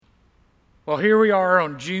Well, here we are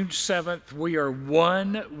on June 7th. We are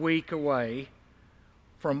 1 week away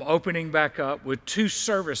from opening back up with 2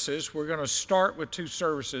 services. We're going to start with 2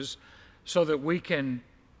 services so that we can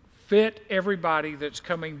fit everybody that's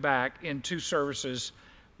coming back in 2 services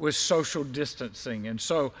with social distancing. And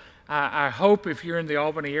so I hope if you're in the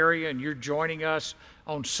Albany area and you're joining us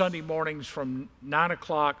on Sunday mornings from 9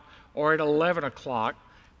 o'clock or at 11 o'clock,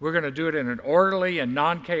 we're going to do it in an orderly and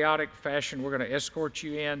non-chaotic fashion. We're going to escort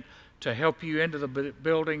you in to help you into the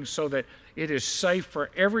building so that it is safe for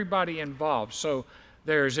everybody involved. So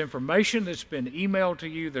there's information that's been emailed to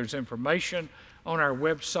you. There's information on our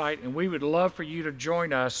website, and we would love for you to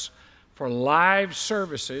join us for live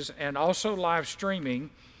services and also live streaming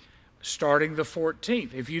starting the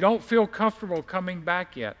 14th. If you don't feel comfortable coming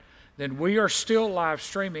back yet, then we are still live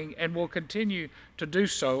streaming and will continue to do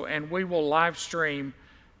so, and we will live stream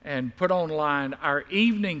and put online our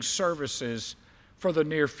evening services for the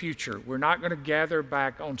near future. We're not going to gather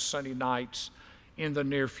back on Sunday nights in the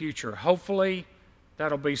near future. Hopefully,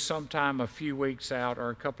 that'll be sometime a few weeks out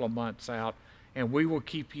or a couple of months out, and we will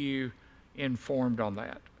keep you informed on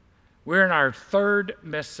that. We're in our 3rd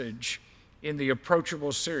message in the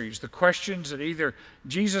Approachable series, the questions that either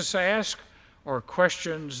Jesus asked or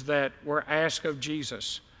questions that were asked of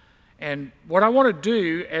Jesus. And what I want to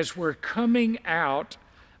do as we're coming out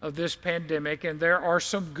of this pandemic, and there are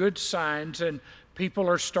some good signs, and people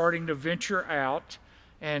are starting to venture out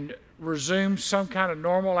and resume some kind of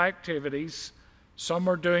normal activities. Some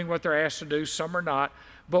are doing what they're asked to do, some are not.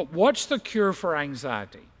 But what's the cure for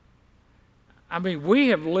anxiety? I mean, we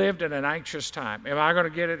have lived in an anxious time. Am I going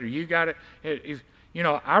to get it or you got it?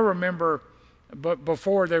 I remember but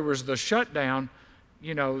before there was the shutdown,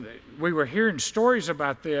 we were hearing stories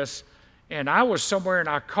about this, and I was somewhere and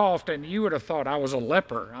I coughed, and you would have thought I was a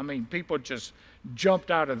leper. I mean, people just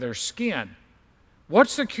jumped out of their skin.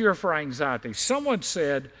 What's the cure for anxiety? Someone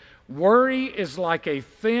said, worry is like a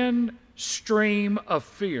thin stream of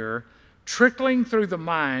fear trickling through the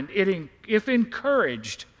mind. If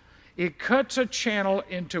encouraged, it cuts a channel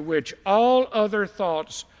into which all other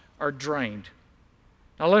thoughts are drained.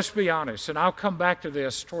 Now let's be honest, and I'll come back to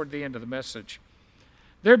this toward the end of the message.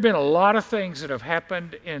 There have been a lot of things that have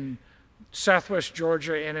happened in Southwest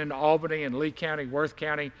Georgia and in Albany and Lee County, Worth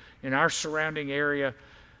County, in our surrounding area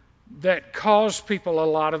that caused people a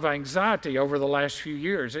lot of anxiety over the last few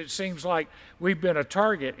years. It seems like we've been a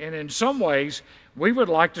target, and in some ways, we would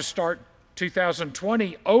like to start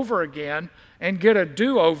 2020 over again and get a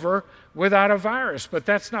do-over without a virus, but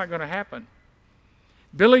that's not going to happen.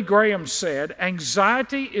 Billy Graham said,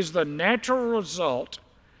 anxiety is the natural result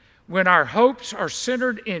when our hopes are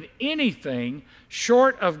centered in anything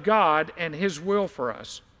short of God and His will for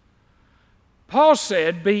us. Paul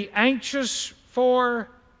said, be anxious for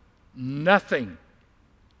nothing.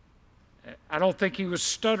 I don't think he was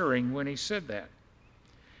stuttering when he said that.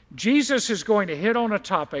 Jesus is going to hit on a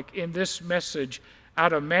topic in this message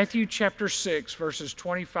out of Matthew chapter 6, verses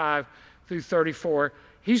 25 through 34.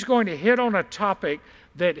 He's going to hit on a topic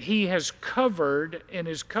that he has covered and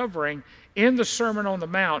is covering in the Sermon on the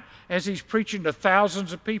Mount as he's preaching to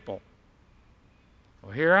thousands of people.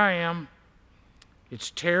 Well, here I am.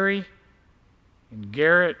 It's Terry and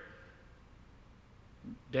Garrett.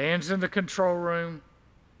 Dan's in the control room,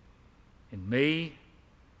 and me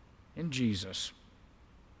and Jesus.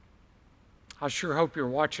 I sure hope you're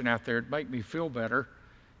watching out there. It'd make me feel better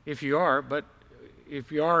if you are, but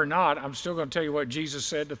if you are or not, I'm still going to tell you what Jesus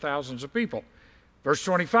said to thousands of people. Verse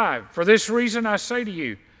 25, for this reason I say to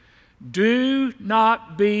you, do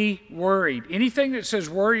not be worried. Anything that says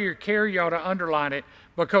worry or care, you ought to underline it,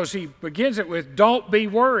 because he begins it with, don't be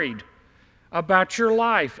worried about your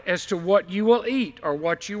life as to what you will eat or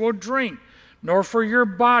what you will drink, nor for your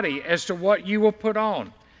body as to what you will put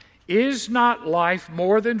on. Is not life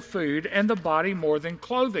more than food and the body more than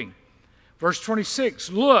clothing? Verse 26,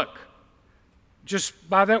 look, just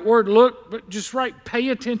by that word look, but just right, pay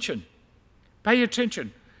attention. Pay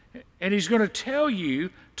attention. And he's going to tell you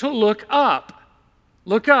to look up.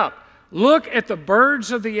 Look up. Look at the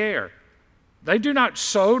birds of the air. They do not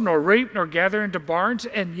sow, nor reap, nor gather into barns,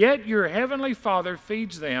 and yet your heavenly Father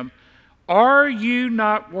feeds them. Are you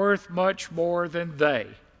not worth much more than they?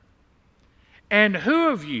 And who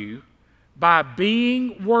of you, by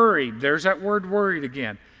being worried, there's that word worried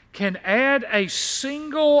again, can add a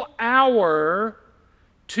single hour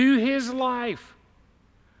to his life?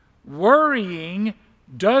 Worrying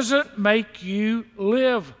doesn't make you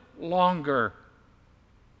live longer.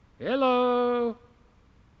 Hello.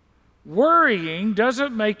 Worrying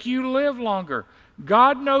doesn't make you live longer.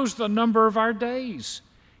 God knows the number of our days.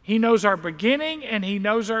 He knows our beginning and He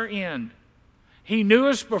knows our end. He knew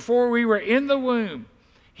us before we were in the womb.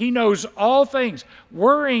 He knows all things.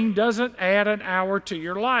 Worrying doesn't add an hour to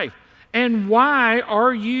your life. And why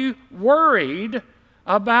are you worried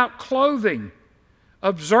about clothing?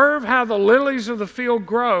 Observe how the lilies of the field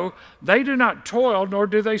grow. They do not toil, nor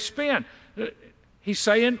do they spin. He's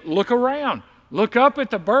saying, look around. Look up at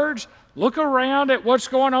the birds. Look around at what's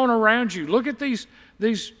going on around you. Look at these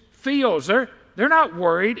fields. They're not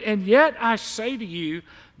worried. And yet I say to you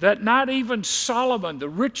that not even Solomon, the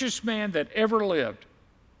richest man that ever lived,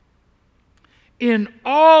 in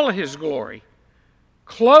all his glory,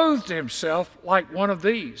 clothed himself like one of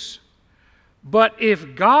these. But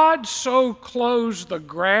if God so clothes the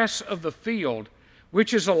grass of the field,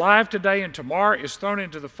 which is alive today and tomorrow is thrown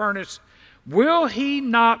into the furnace, will he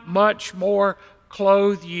not much more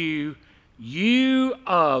clothe you, you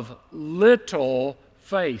of little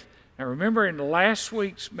faith? Now remember, in last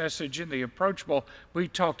week's message in the Approachable, we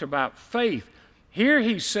talked about faith. Here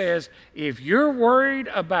he says, if you're worried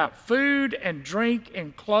about food and drink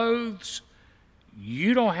and clothes,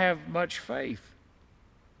 you don't have much faith.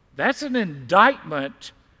 That's an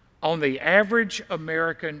indictment on the average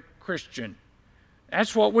American Christian.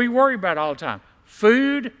 That's what we worry about all the time.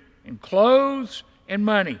 Food and clothes and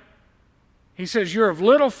money. He says, you're of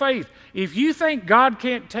little faith. If you think God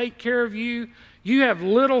can't take care of you, you have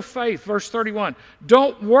little faith. Verse 31,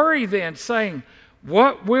 don't worry then, saying,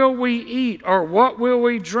 what will we eat, or what will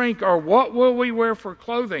we drink, or what will we wear for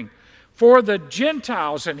clothing? For the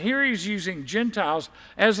Gentiles, and here he's using Gentiles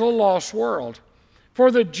as a lost world,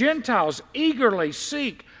 for the Gentiles eagerly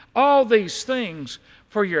seek all these things,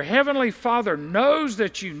 for your heavenly Father knows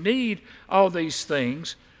that you need all these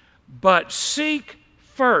things, but seek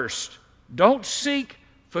first. Don't seek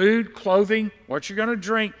food, clothing, what you're going to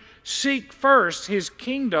drink. Seek first his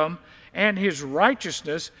kingdom and his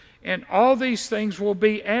righteousness, and all these things will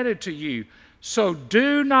be added to you. So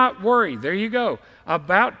do not worry, there you go,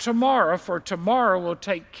 about tomorrow, for tomorrow will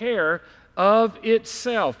take care of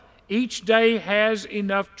itself. Each day has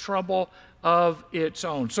enough trouble of its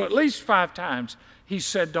own. So at least 5 times he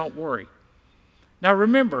said, don't worry. Now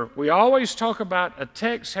remember, we always talk about a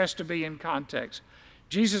text has to be in context.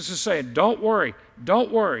 Jesus is saying, don't worry,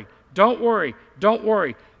 don't worry, don't worry, don't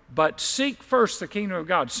worry, but seek first the kingdom of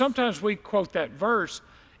God. Sometimes we quote that verse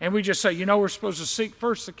and we just say, we're supposed to seek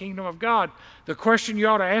first the kingdom of God. The question you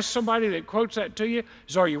ought to ask somebody that quotes that to you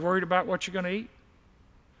is, are you worried about what you're going to eat?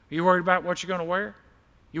 Are you worried about what you're going to wear?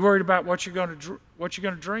 You worried about what you're going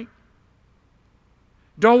to drink?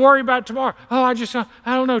 Don't worry about tomorrow. Oh, I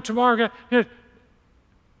don't know, tomorrow.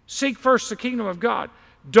 Seek first the kingdom of God.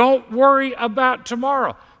 Don't worry about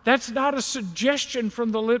tomorrow. That's not a suggestion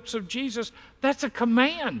from the lips of Jesus. That's a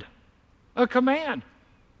command. A command.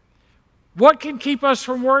 What can keep us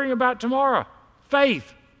from worrying about tomorrow?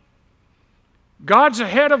 Faith. God's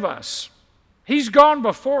ahead of us. He's gone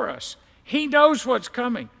before us. He knows what's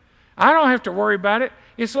coming. I don't have to worry about it.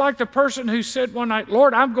 It's like the person who said one night,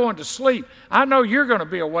 Lord, I'm going to sleep. I know you're going to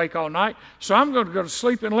be awake all night, so I'm going to go to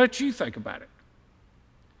sleep and let you think about it.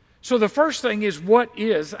 So the first thing is, what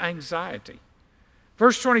is anxiety?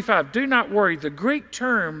 Verse 25, do not worry. The Greek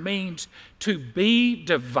term means to be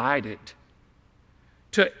divided,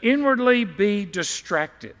 to inwardly be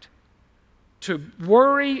distracted, to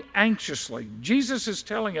worry anxiously. Jesus is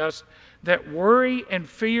telling us that worry and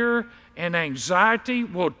fear and anxiety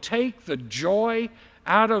will take the joy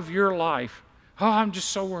out of your life. Oh, I'm just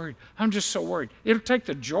so worried. I'm just so worried. It'll take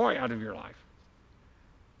the joy out of your life.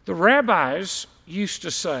 The rabbis used to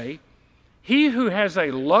say, he who has a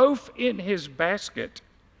loaf in his basket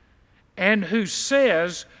and who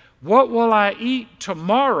says, what will I eat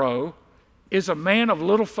tomorrow, is a man of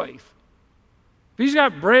little faith. If he's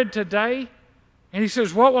got bread today and he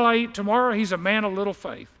says, what will I eat tomorrow, he's a man of little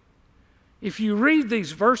faith. If you read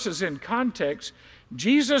these verses in context,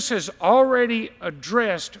 Jesus has already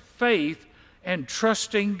addressed faith and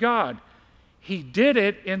trusting God. He did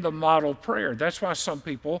it in the model prayer. That's why some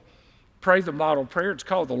people pray the model prayer. It's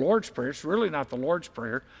called the Lord's Prayer. It's really not the Lord's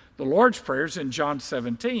Prayer. The Lord's Prayer is in John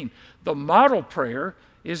 17. The model prayer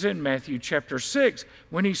is in Matthew chapter 6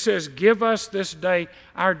 when he says, give us this day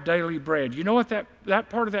our daily bread. You know what that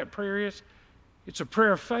part of that prayer is? It's a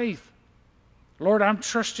prayer of faith. Lord, I'm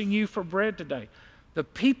trusting you for bread today. The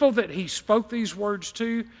people that he spoke these words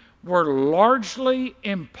to were largely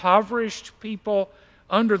impoverished people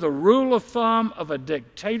under the rule of thumb of a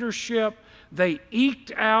dictatorship. They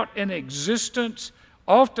eked out an existence,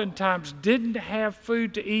 oftentimes didn't have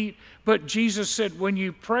food to eat, but Jesus said, when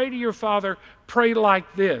you pray to your Father, pray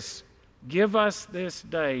like this: give us this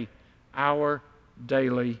day our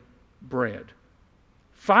daily bread.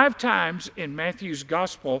 5 times in Matthew's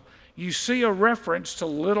gospel, you see a reference to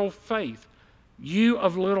little faith. You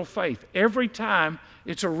of little faith. Every time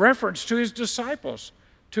it's a reference to his disciples,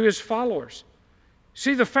 to his followers.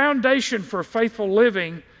 See, the foundation for faithful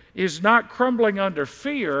living is not crumbling under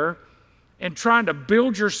fear and trying to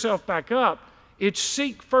build yourself back up. It's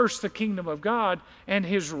seek first the kingdom of God and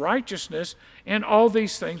his righteousness, and all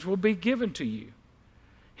these things will be given to you.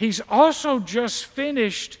 He's also just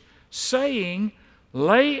finished saying,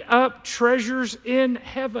 lay up treasures in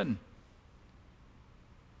heaven.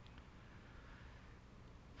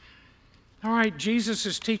 All right, Jesus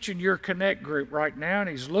is teaching your Connect group right now, and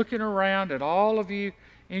he's looking around at all of you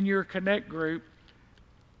in your Connect group,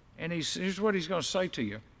 and here's what he's going to say to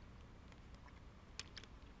you.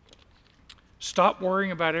 Stop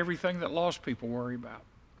worrying about everything that lost people worry about.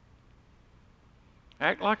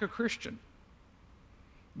 Act like a Christian.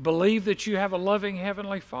 Believe that you have a loving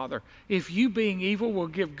Heavenly Father. If you, being evil, will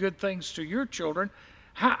give good things to your children,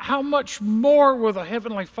 how much more will the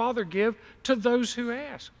Heavenly Father give to those who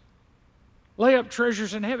ask? Lay up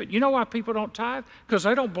treasures in heaven. You know why people don't tithe? Because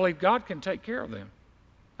they don't believe God can take care of them.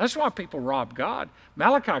 That's why people rob God.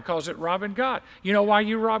 Malachi calls it robbing God. You know why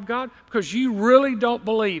you rob God? Because you really don't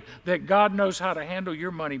believe that God knows how to handle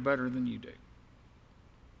your money better than you do.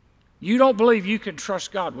 You don't believe you can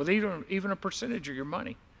trust God with even a percentage of your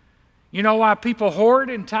money. You know why people hoard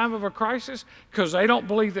in time of a crisis? Because they don't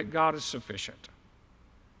believe that God is sufficient.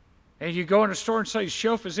 And you go in a store and say, the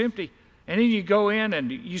shelf is empty. And then you go in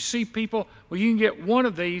and you see people, well, you can get one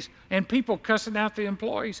of these, and people cussing out the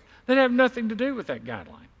employees that have nothing to do with that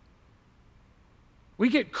guideline. We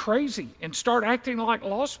get crazy and start acting like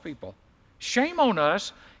lost people. Shame on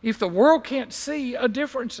us if the world can't see a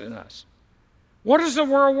difference in us. What does the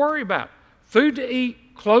world worry about? Food to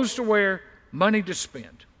eat, clothes to wear, money to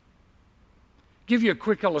spend. Give you a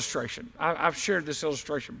quick illustration. I've shared this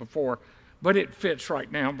illustration before, but it fits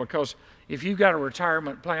right now because if you've got a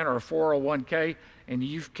retirement plan or a 401k and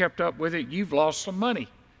you've kept up with it, you've lost some money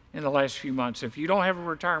in the last few months. If you don't have a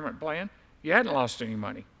retirement plan, you hadn't lost any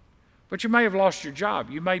money. But you may have lost your job.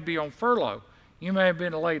 You may be on furlough. You may have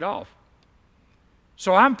been laid off.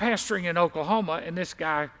 So I'm pastoring in Oklahoma, and this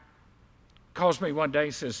guy calls me one day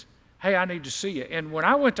and says, hey, I need to see you. And when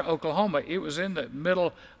I went to Oklahoma, it was in the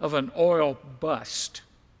middle of an oil bust.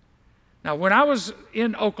 Now, when I was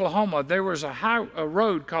in Oklahoma, there was a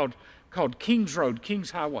road called Kings Road,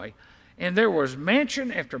 Kings Highway. And there was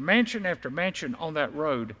mansion after mansion after mansion on that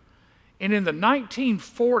road. And in the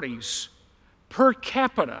 1940s, per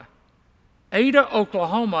capita, Ada,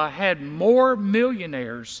 Oklahoma had more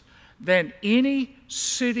millionaires than any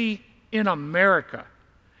city in America.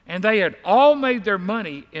 And they had all made their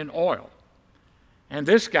money in oil. And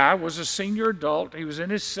this guy was a senior adult. He was in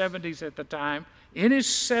his 70s at the time. In his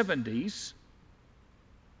 70s.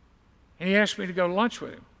 And he asked me to go to lunch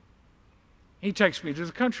with him. He takes me to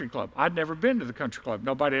the country club. I'd never been to the country club.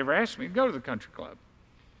 Nobody ever asked me to go to the country club.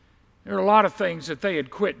 There were a lot of things that they had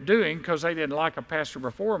quit doing because they didn't like a pastor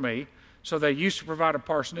before me. So they used to provide a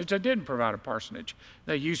parsonage. They didn't provide a parsonage.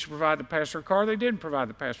 They used to provide the pastor a car. They didn't provide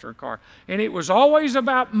the pastor a car. And it was always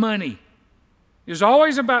about money. It was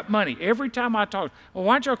always about money. Every time I talked, well,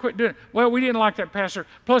 why don't y'all quit doing it? Well, we didn't like that pastor.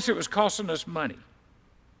 Plus, it was costing us money.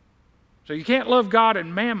 So you can't love God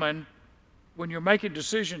and mammon when you're making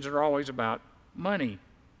decisions that are always about money.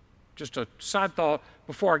 Just a side thought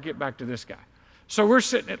before I get back to this guy. So we're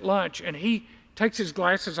sitting at lunch, and he takes his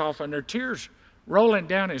glasses off, and there are tears rolling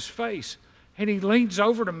down his face. And he leans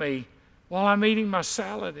over to me while I'm eating my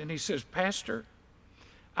salad, and he says, Pastor,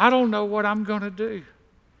 I don't know what I'm going to do.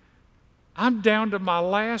 I'm down to my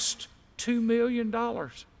last $2 million.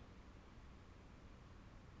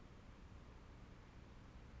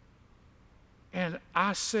 And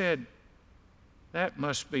I said, that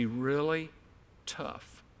must be really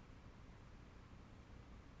tough.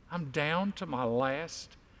 I'm down to my last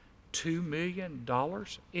 $2 million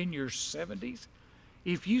in your 70s.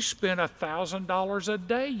 If you spent $1,000 a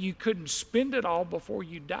day, you couldn't spend it all before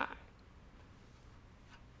you die.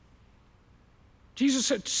 Jesus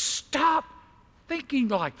said, stop thinking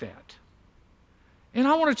like that. And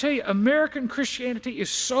I want to tell you, American Christianity is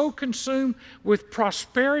so consumed with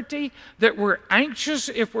prosperity that we're anxious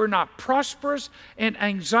if we're not prosperous, and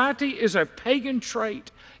anxiety is a pagan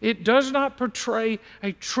trait. It does not portray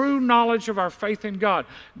a true knowledge of our faith in God.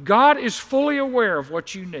 God is fully aware of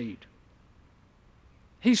what you need.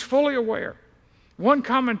 He's fully aware. One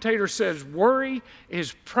commentator says, worry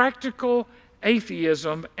is practical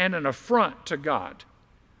atheism and an affront to God.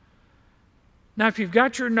 Now, if you've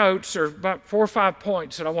got your notes, there are about 4 or 5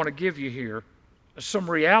 points that I want to give you here. Some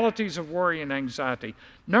realities of worry and anxiety.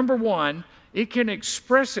 Number one, it can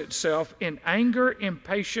express itself in anger,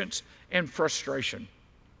 impatience, and frustration.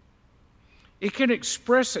 It can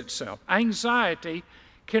express itself. Anxiety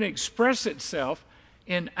can express itself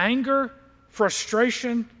in anger,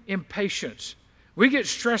 frustration, impatience. We get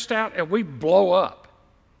stressed out and we blow up.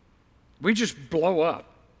 We just blow up.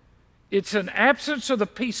 It's an absence of the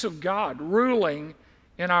peace of God ruling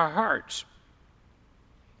in our hearts.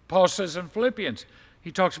 Paul says in Philippians,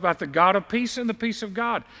 he talks about the God of peace and the peace of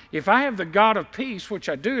God. If I have the God of peace, which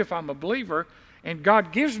I do if I'm a believer, and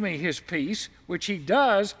God gives me his peace, which he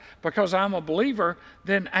does because I'm a believer,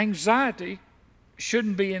 then anxiety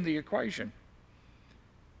shouldn't be in the equation.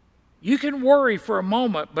 You can worry for a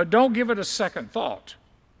moment, but don't give it a second thought.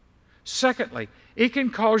 Secondly, it can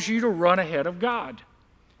cause you to run ahead of God.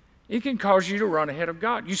 It can cause you to run ahead of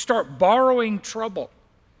God. You start borrowing trouble.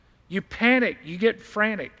 You panic. You get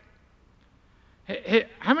frantic.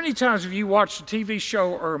 How many times have you watched a TV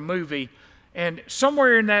show or a movie, and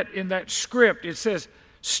somewhere in that script it says,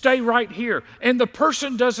 stay right here, and the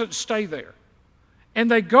person doesn't stay there,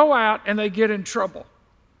 and they go out and they get in trouble,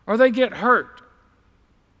 or they get hurt?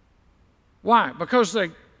 Why? Because they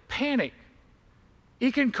panic.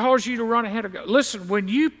 It can cause you to run ahead of God. Listen, when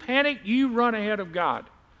you panic, you run ahead of God.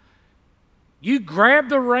 You grab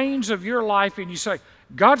the reins of your life and you say,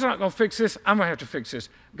 God's not going to fix this, I'm going to have to fix this.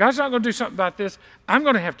 God's not going to do something about this, I'm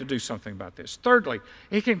going to have to do something about this. Thirdly,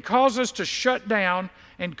 it can cause us to shut down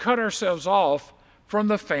and cut ourselves off from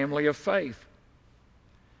the family of faith.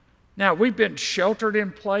 Now, we've been sheltered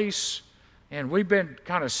in place, and we've been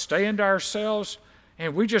kind of staying to ourselves,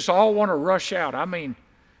 and we just all want to rush out. I mean,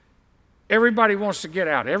 everybody wants to get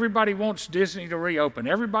out. Everybody wants Disney to reopen.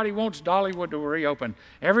 Everybody wants Dollywood to reopen.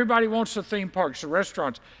 Everybody wants the theme parks, the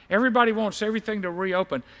restaurants. Everybody wants everything to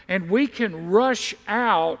reopen. And we can rush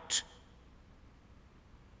out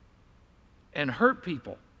and hurt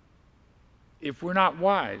people if we're not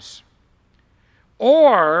wise.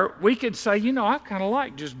 Or we could say, I kind of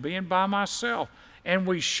like just being by myself. And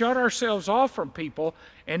we shut ourselves off from people,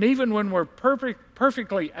 and even when we're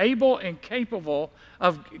perfectly able and capable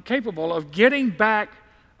of getting back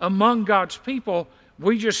among God's people,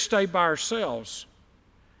 we just stay by ourselves.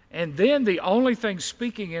 And then the only thing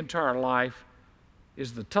speaking into our life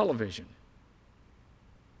is the television.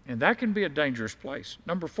 And that can be a dangerous place.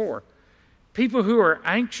 Number 4, people who are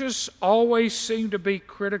anxious always seem to be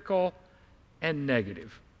critical and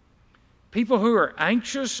negative. People who are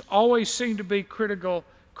anxious always seem to be critical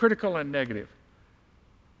and negative.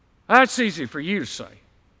 That's easy for you to say.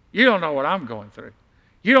 You don't know what I'm going through.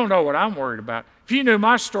 You don't know what I'm worried about. If you knew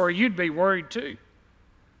my story, you'd be worried too.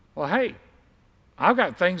 Well, hey, I've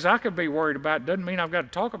got things I could be worried about. Doesn't mean I've got to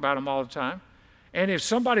talk about them all the time. And if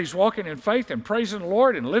somebody's walking in faith and praising the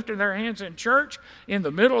Lord and lifting their hands in church in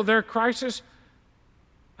the middle of their crisis,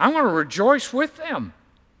 I'm going to rejoice with them.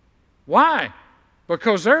 Why?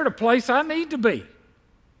 Because they're at a place I need to be.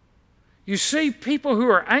 You see, people who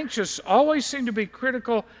are anxious always seem to be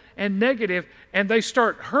critical and negative, and they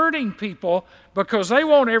start hurting people because they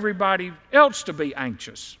want everybody else to be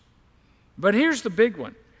anxious. But here's the big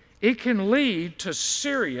one. It can lead to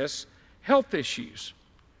serious health issues.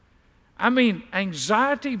 I mean,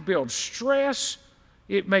 anxiety builds stress.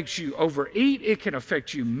 It makes you overeat. It can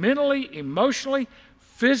affect you mentally, emotionally,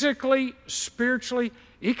 physically, spiritually.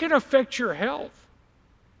 It can affect your health.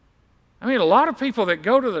 I mean, a lot of people that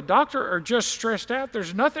go to the doctor are just stressed out.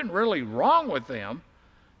 There's nothing really wrong with them.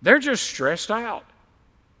 They're just stressed out.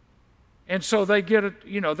 And so they get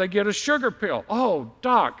a sugar pill. Oh,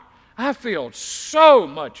 doc, I feel so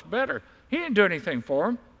much better. He didn't do anything for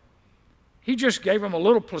them. He just gave them a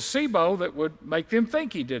little placebo that would make them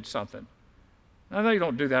think he did something. Now, they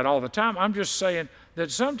don't do that all the time. I'm just saying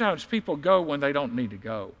that sometimes people go when they don't need to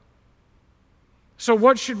go. So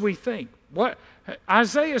what should we think? What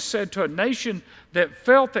Isaiah said to a nation that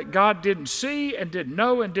felt that God didn't see and didn't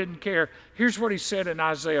know and didn't care. Here's what he said in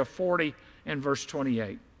Isaiah 40 and verse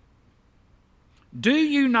 28. Do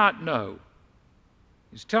you not know?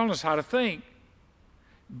 He's telling us how to think.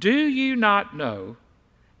 Do you not know?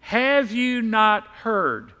 Have you not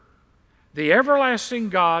heard? The everlasting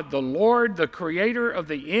God, the Lord, the creator of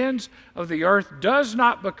the ends of the earth, does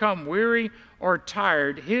not become weary or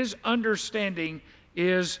tired. His understanding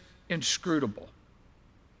is inscrutable.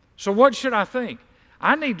 So what should I think?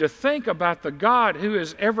 I need to think about the God who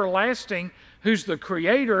is everlasting, who's the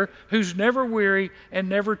creator, who's never weary and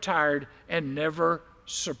never tired and never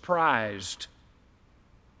surprised.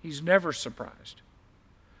 He's never surprised.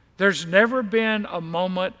 There's never been a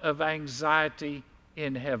moment of anxiety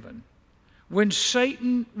in heaven. When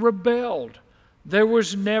Satan rebelled, there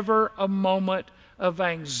was never a moment of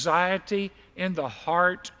anxiety in the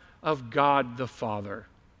heart of God the Father,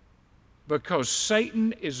 because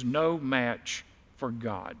Satan is no match for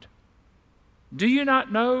God. Do you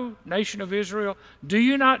not know, nation of Israel? Do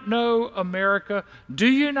you not know America? Do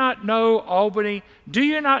you not know Albany? Do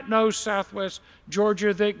you not know Southwest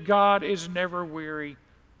Georgia, that God is never weary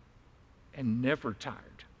and never tired?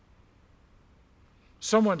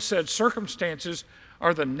 Someone said circumstances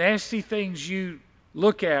are the nasty things you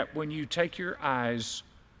look at when you take your eyes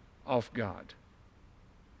off God.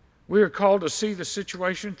 We are called to see the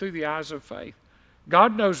situation through the eyes of faith.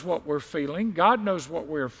 God knows what we're feeling. God knows what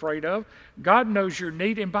we're afraid of. God knows your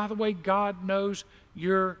need. And by the way, God knows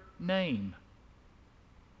your name.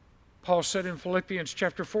 Paul said in Philippians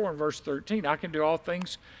chapter 4 and verse 13, I can do all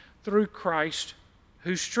things through Christ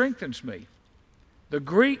who strengthens me. The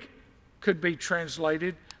Greek could be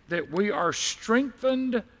translated that we are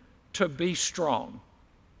strengthened to be strong.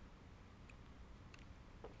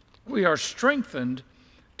 We are strengthened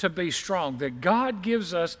to be strong, that God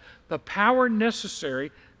gives us the power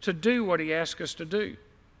necessary to do what He asks us to do.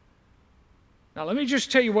 Now, let me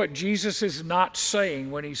just tell you what Jesus is not saying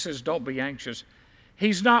when He says, don't be anxious.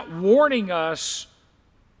 He's not warning us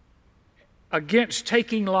against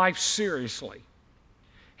taking life seriously.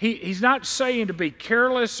 He's not saying to be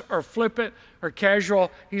careless or flippant or casual.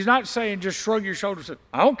 He's not saying just shrug your shoulders and say,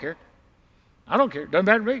 I don't care. I don't care. Doesn't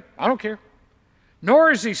matter to me. I don't care. Nor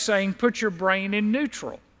is He saying put your brain in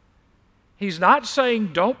neutral. He's not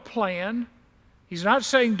saying don't plan. He's not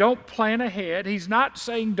saying don't plan ahead. He's not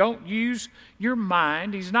saying don't use your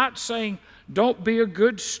mind. He's not saying don't be a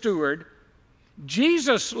good steward.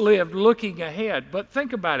 Jesus lived looking ahead, but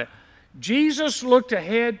think about it. Jesus looked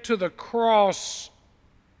ahead to the cross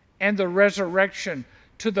and the resurrection,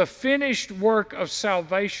 to the finished work of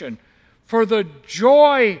salvation. For the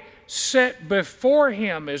joy set before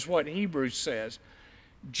Him is what Hebrews says.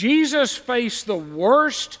 Jesus faced the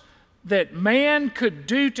worst that man could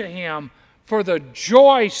do to Him for the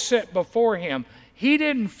joy set before Him. He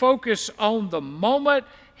didn't focus on the moment.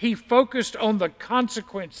 He focused on the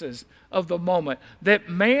consequences of the moment, that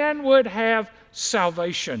man would have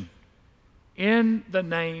salvation in the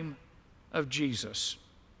name of Jesus.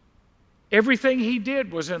 Everything He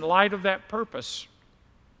did was in light of that purpose.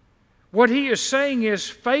 What He is saying is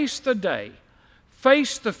face the day,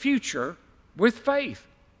 face the future with faith.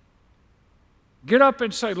 Get up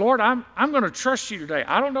and say, Lord, I'm going to trust You today.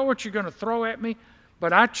 I don't know what You're going to throw at me,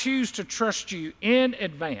 but I choose to trust You in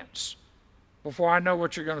advance before I know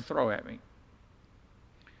what You're going to throw at me.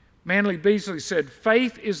 Manly Beasley said,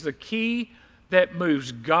 faith is the key that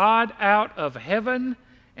moves God out of heaven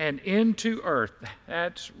and into earth.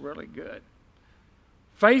 That's really good.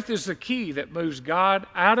 Faith is the key that moves God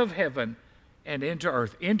out of heaven and into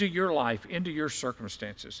earth, into your life, into your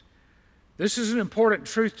circumstances. This is an important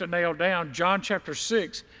truth to nail down. John chapter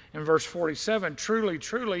 6 and verse 47, truly,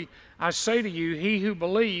 truly, I say to you, he who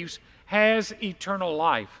believes has eternal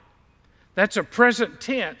life. That's a present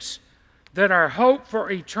tense, that our hope for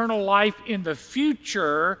eternal life in the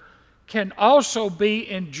future can also be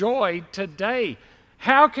enjoyed today.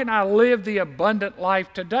 How can I live the abundant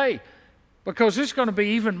life today? Because it's going to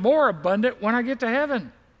be even more abundant when I get to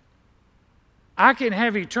heaven. I can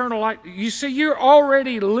have eternal life. You see, you're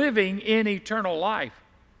already living in eternal life.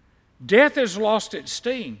 Death has lost its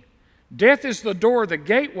sting. Death is the door, the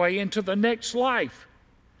gateway into the next life.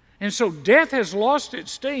 And so death has lost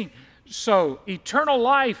its sting. So eternal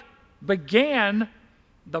life began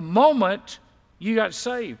the moment you got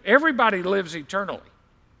saved. Everybody lives eternally.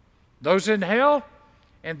 Those in hell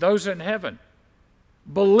and those in heaven.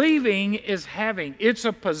 Believing is having. It's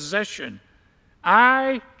a possession.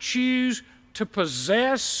 I choose to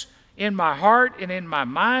possess in my heart and in my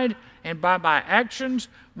mind and by my actions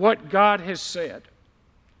what God has said.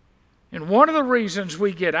 And one of the reasons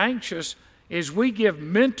we get anxious is we give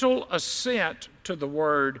mental assent to the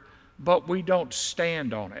word, but we don't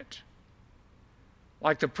stand on it.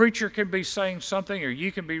 Like the preacher can be saying something, or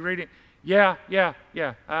you can be reading,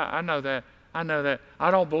 I know that. I know that.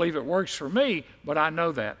 I don't believe it works for me, but I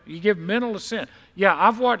know that. You give mental assent. Yeah,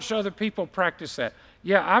 I've watched other people practice that.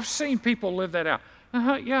 Yeah, I've seen people live that out.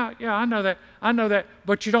 I know that. I know that.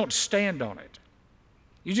 But you don't stand on it.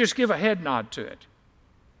 You just give a head nod to it.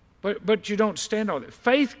 But you don't stand on it.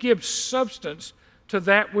 Faith gives substance to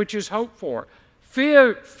that which is hoped for.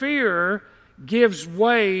 Fear gives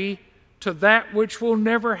way to that which will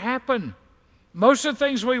never happen. Most of the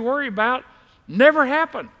things we worry about never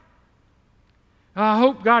happen. I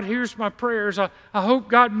hope God hears my prayers. I hope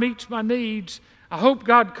God meets my needs. I hope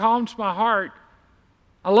God calms my heart.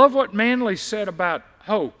 I love what Manly said about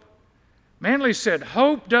hope. Manly said,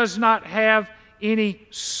 hope does not have any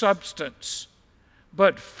substance,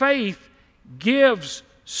 but faith gives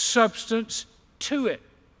substance to it.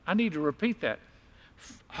 I need to repeat that.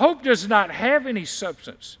 Hope does not have any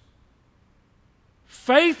substance.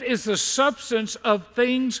 Faith is the substance of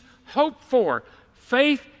things hoped for.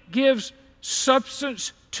 Faith gives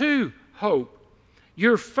substance to hope.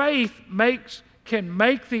 Your faith can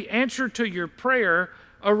make the answer to your prayer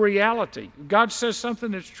a reality. God says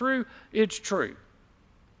something that's true, it's true.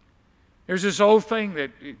 There's this old thing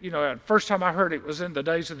that, the first time I heard it was in the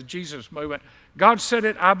days of the Jesus movement. God said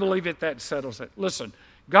it, I believe it, that settles it. Listen,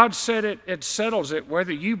 God said it, it settles it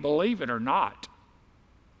whether you believe it or not.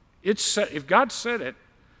 If God said it,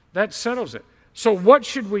 that settles it. So what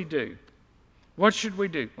should we do? What should we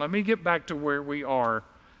do? Let me get back to where we are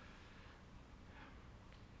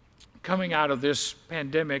coming out of this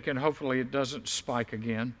pandemic, and hopefully it doesn't spike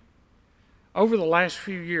again. Over the last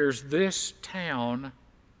few years, this town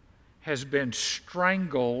has been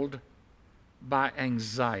strangled by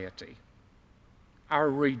anxiety. Our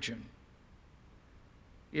region.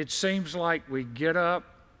 It seems like we get up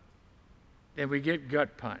and we get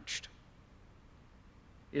gut punched.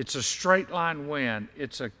 It's a straight line wind.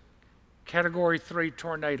 It's a Category 3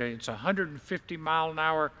 tornado. It's a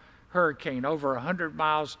 150-mile-an-hour hurricane over 100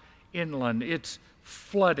 miles inland. It's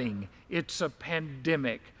flooding. It's a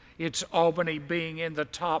pandemic. It's Albany being in the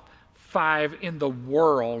top 5 in the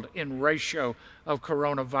world in ratio of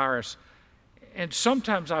coronavirus. And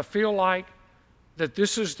sometimes I feel like that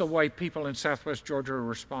this is the way people in Southwest Georgia are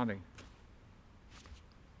responding.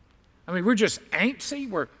 I mean, we're just antsy.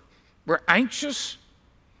 We're anxious.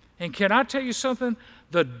 And can I tell you something?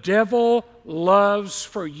 The devil loves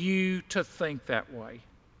for you to think that way.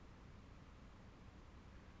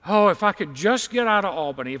 Oh, if I could just get out of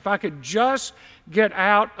Albany, if I could just get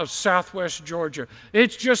out of Southwest Georgia.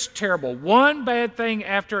 It's just terrible. One bad thing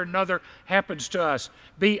after another happens to us.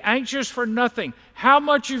 Be anxious for nothing. How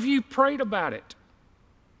much have you prayed about it?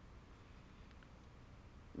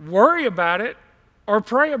 Worry about it or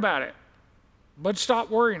pray about it. But stop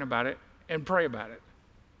worrying about it and pray about it.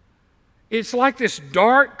 It's like this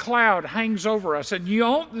dark cloud hangs over us,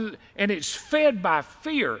 and it's fed by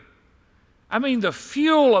fear. I mean, the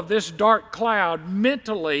fuel of this dark cloud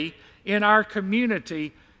mentally in our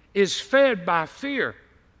community is fed by fear.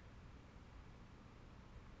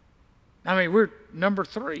 I mean, we're number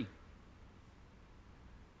 3.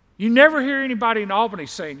 You never hear anybody in Albany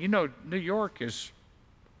saying, New York is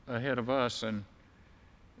ahead of us, and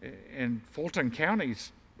Fulton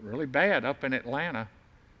County's really bad up in Atlanta.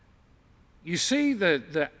 You see,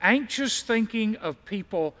 the anxious thinking of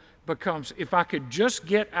people becomes, if I could just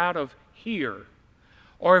get out of here,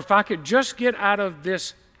 or if I could just get out of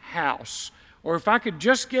this house, or if I could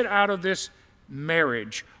just get out of this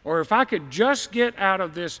marriage, or if I could just get out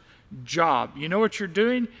of this job. You know what you're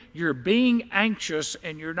doing? You're being anxious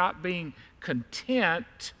and you're not being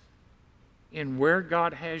content in where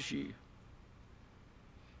God has you.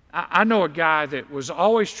 I know a guy that was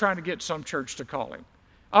always trying to get some church to call him.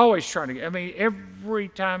 Always trying to get, every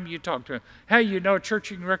time you talk to him, hey, a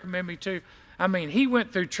church you can recommend me to? He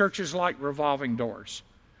went through churches like revolving doors.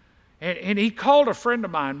 And he called a friend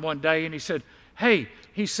of mine one day and he said, hey,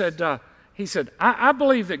 I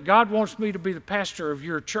believe that God wants me to be the pastor of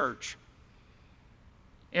your church.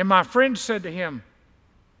 And my friend said to him,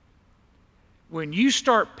 when you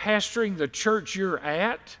start pastoring the church you're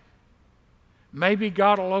at, maybe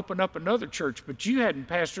God will open up another church, but you hadn't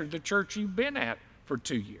pastored the church you've been at for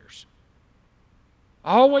 2 years.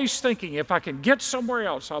 Always thinking, if I can get somewhere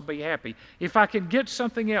else, I'll be happy. If I can get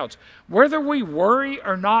something else. Whether we worry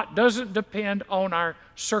or not doesn't depend on our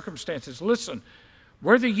circumstances. Listen,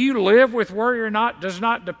 whether you live with worry or not does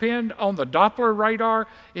not depend on the Doppler radar.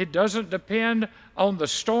 It doesn't depend on the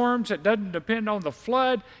storms. It doesn't depend on the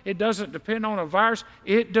flood. It doesn't depend on a virus.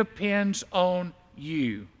 It depends on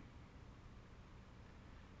you.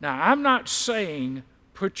 Now, I'm not saying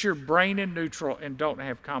put your brain in neutral and don't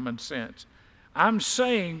have common sense. I'm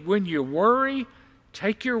saying when you worry,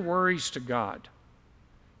 take your worries to God.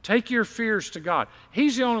 Take your fears to God.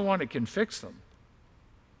 He's the only one that can fix them.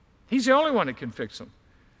 He's the only one that can fix them.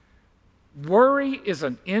 Worry is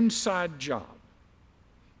an inside job.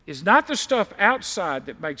 It's not the stuff outside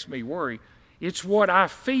that makes me worry. It's what I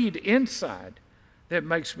feed inside that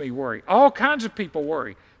makes me worry. All kinds of people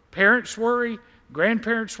worry. Parents worry,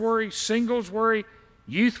 grandparents worry, singles worry,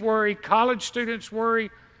 youth worry, college students worry,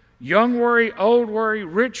 young worry, old worry,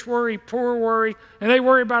 rich worry, poor worry, and they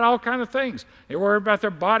worry about all kinds of things. They worry about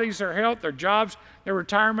their bodies, their health, their jobs, their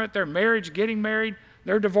retirement, their marriage, getting married,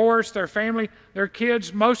 their divorce, their family, their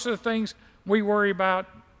kids. Most of the things we worry about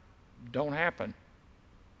don't happen.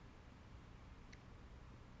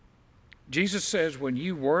 Jesus says, when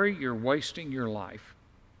you worry, you're wasting your life.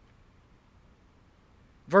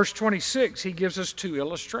 Verse 26, he gives us two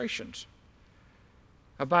illustrations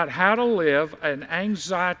about how to live an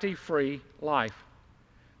anxiety-free life.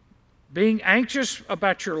 Being anxious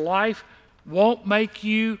about your life won't make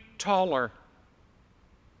you taller.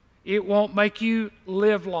 It won't make you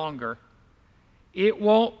live longer. It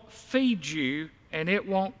won't feed you, and it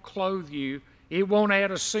won't clothe you. It won't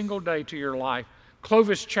add a single day to your life.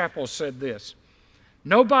 Clovis Chappell said this: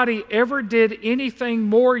 nobody ever did anything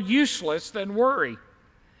more useless than worry.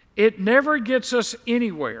 It never gets us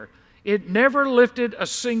anywhere. It never lifted a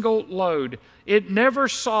single load. It never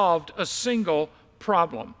solved a single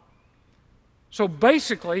problem. So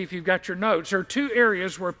basically, if you've got your notes, there are two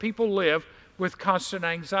areas where people live with constant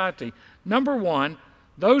anxiety. Number one,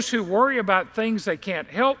 those who worry about things they can't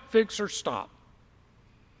help, fix, or stop.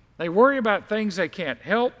 They worry about things they can't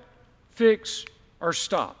help, fix, or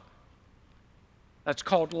stop. That's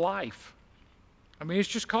called life. I mean, it's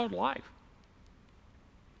just called life.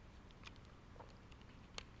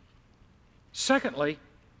 Secondly,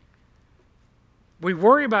 we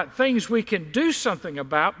worry about things we can do something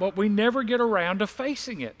about, but we never get around to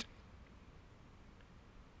facing it.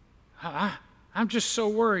 I'm just so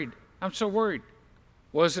worried. I'm so worried.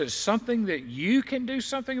 Was it something that you can do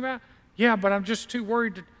something about? Yeah, but I'm just too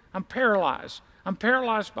worried. I'm paralyzed. I'm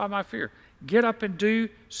paralyzed by my fear. Get up and do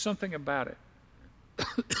something about it.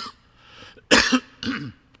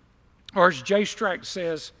 Or as Jay Strack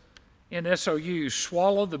says in SOU,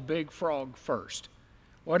 swallow the big frog first.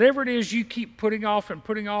 Whatever it is you keep putting off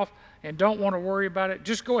and don't want to worry about it,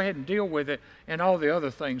 just go ahead and deal with it, and all the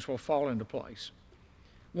other things will fall into place.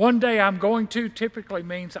 One day I'm going to typically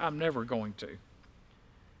means I'm never going to.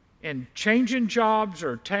 And changing jobs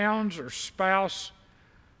or towns or spouse,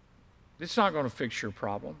 it's not going to fix your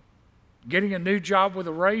problem. Getting a new job with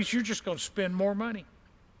a raise, you're just going to spend more money.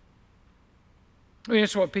 I mean,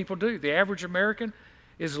 that's what people do. The average American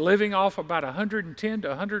is living off about 110 to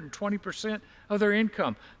 120% of their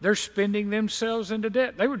income. They're spending themselves into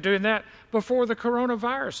debt. They were doing that before the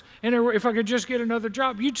coronavirus. And if I could just get another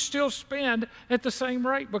job, you'd still spend at the same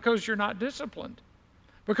rate because you're not disciplined.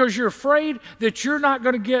 Because you're afraid that you're not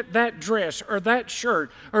going to get that dress or that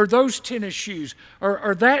shirt or those tennis shoes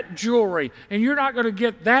or that jewelry, and you're not going to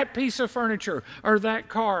get that piece of furniture or that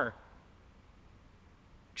car.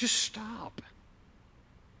 Just stop.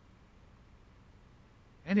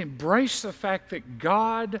 And embrace the fact that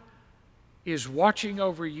God is watching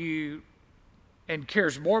over you and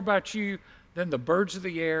cares more about you than the birds of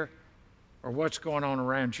the air or what's going on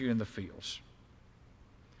around you in the fields.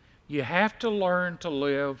 You have to learn to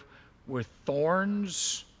live with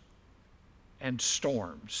thorns and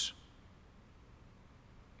storms.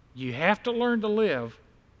 You have to learn to live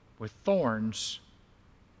with thorns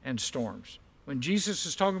and storms. When Jesus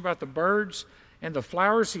is talking about the birds and the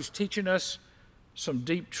flowers, he's teaching us some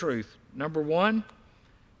deep truth. Number one,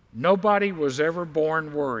 nobody was ever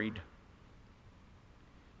born worried.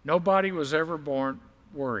 Nobody was ever born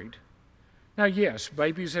worried. Now, yes,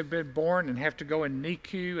 babies have been born and have to go in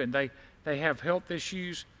NICU and they have health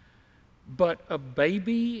issues, but a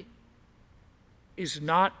baby is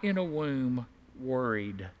not in a womb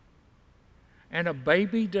worried. And a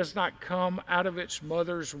baby does not come out of its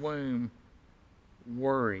mother's womb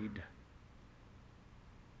worried.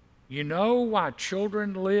 You know why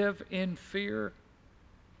children live in fear?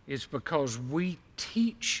 It's because we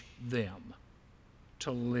teach them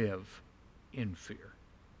to live in fear.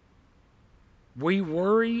 We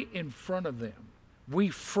worry in front of them. We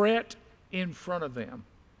fret in front of them.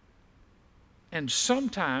 And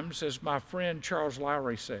sometimes, as my friend Charles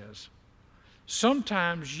Lowry says,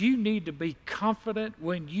 sometimes you need to be confident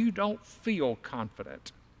when you don't feel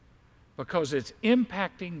confident because it's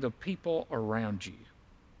impacting the people around you.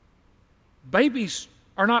 Babies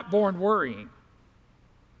are not born worrying.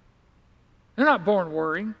 They're not born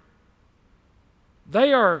worrying.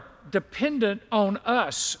 They are dependent on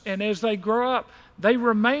us, and as they grow up, they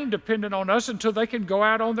remain dependent on us until they can go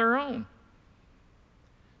out on their own.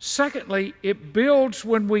 Secondly, it builds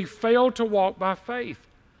when we fail to walk by faith.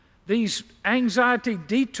 These anxiety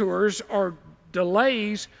detours or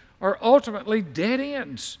delays are ultimately dead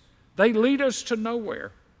ends. They lead us to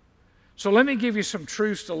nowhere. So let me give you some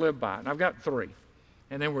truths to live by, and I've got 3,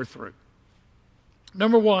 and then we're through.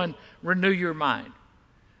 Number 1, renew your mind.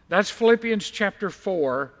 That's Philippians chapter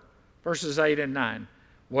 4, verses 8 and 9.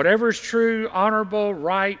 Whatever is true, honorable,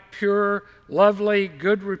 right, pure, lovely,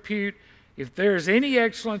 good repute, if there is any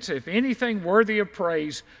excellence, if anything worthy of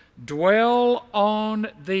praise, dwell on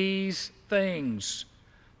these things.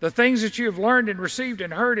 The things that you have learned and received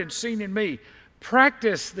and heard and seen in me,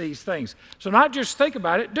 Practice these things. So not just think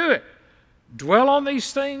about it, do it. Dwell on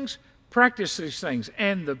these things, practice these things,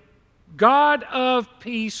 and the God of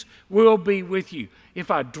peace will be with you.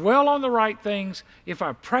 If I dwell on the right things, if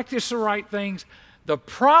I practice the right things, the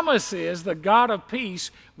promise is the God of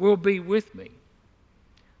peace will be with me.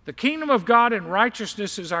 The kingdom of God and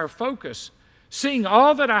righteousness is our focus. Seeing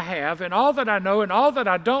all that I have and all that I know and all that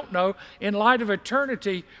I don't know in light of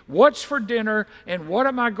eternity, what's for dinner and what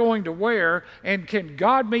am I going to wear and can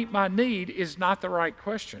God meet my need is not the right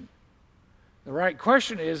question. The right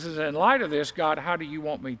question is in light of this, God, how do you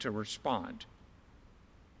want me to respond?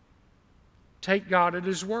 Take God at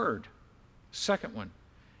His word. Second one,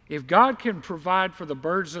 if God can provide for the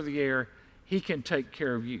birds of the air, He can take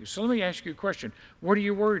care of you. So let me ask you a question. What are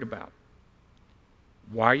you worried about?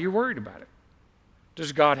 Why are you worried about it?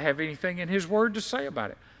 Does God have anything in His word to say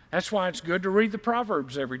about it? That's why it's good to read the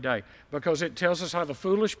Proverbs every day, because it tells us how the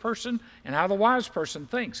foolish person and how the wise person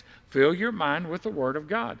thinks. Fill your mind with the word of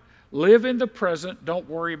God. Live in the present. Don't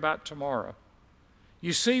worry about tomorrow.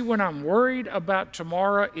 You see, when I'm worried about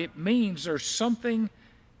tomorrow, it means there's something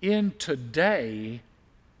in today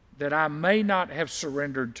that I may not have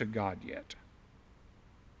surrendered to God yet.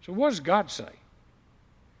 So what does God say?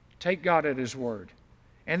 Take God at His word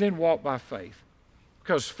and then walk by faith,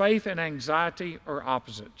 because faith and anxiety are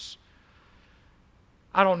opposites.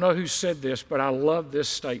 I don't know who said this, but I love this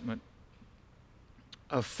statement.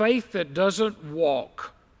 A faith that doesn't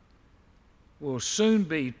walk will soon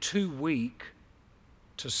be too weak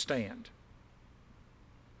to stand.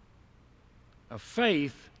 A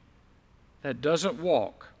faith that doesn't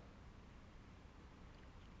walk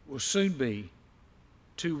will soon be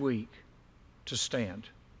too weak to stand.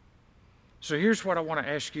 So here's what I want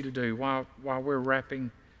to ask you to do while we're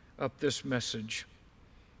wrapping up this message.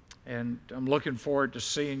 And I'm looking forward to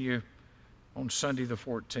seeing you on Sunday the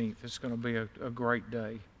 14th. It's going to be a great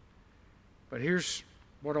day. But here's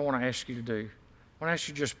what I want to ask you to do. I want to ask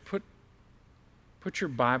you just put your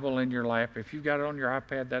Bible in your lap. If you've got it on your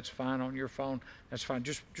iPad, that's fine. On your phone, that's fine.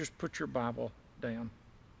 Just put your Bible down.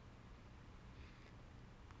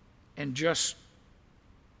 And just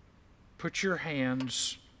put your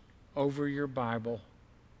hands over your Bible.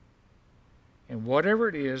 And whatever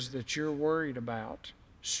it is that you're worried about,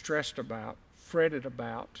 stressed about, fretted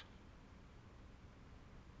about,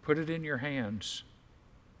 put it in your hands.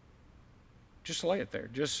 Just lay it there.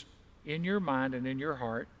 Just in your mind and in your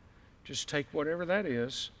heart, just take whatever that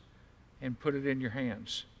is and put it in your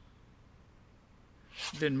hands.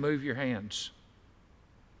 Then move your hands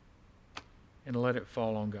and let it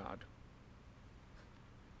fall on God.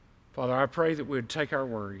 Father, I pray that we would take our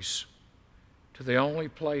worries to the only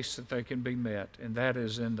place that they can be met, and that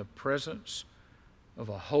is in the presence of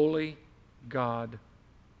a holy God,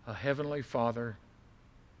 a heavenly Father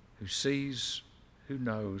who sees, who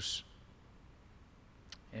knows,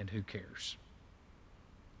 and who cares.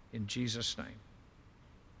 In Jesus' name,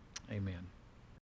 amen.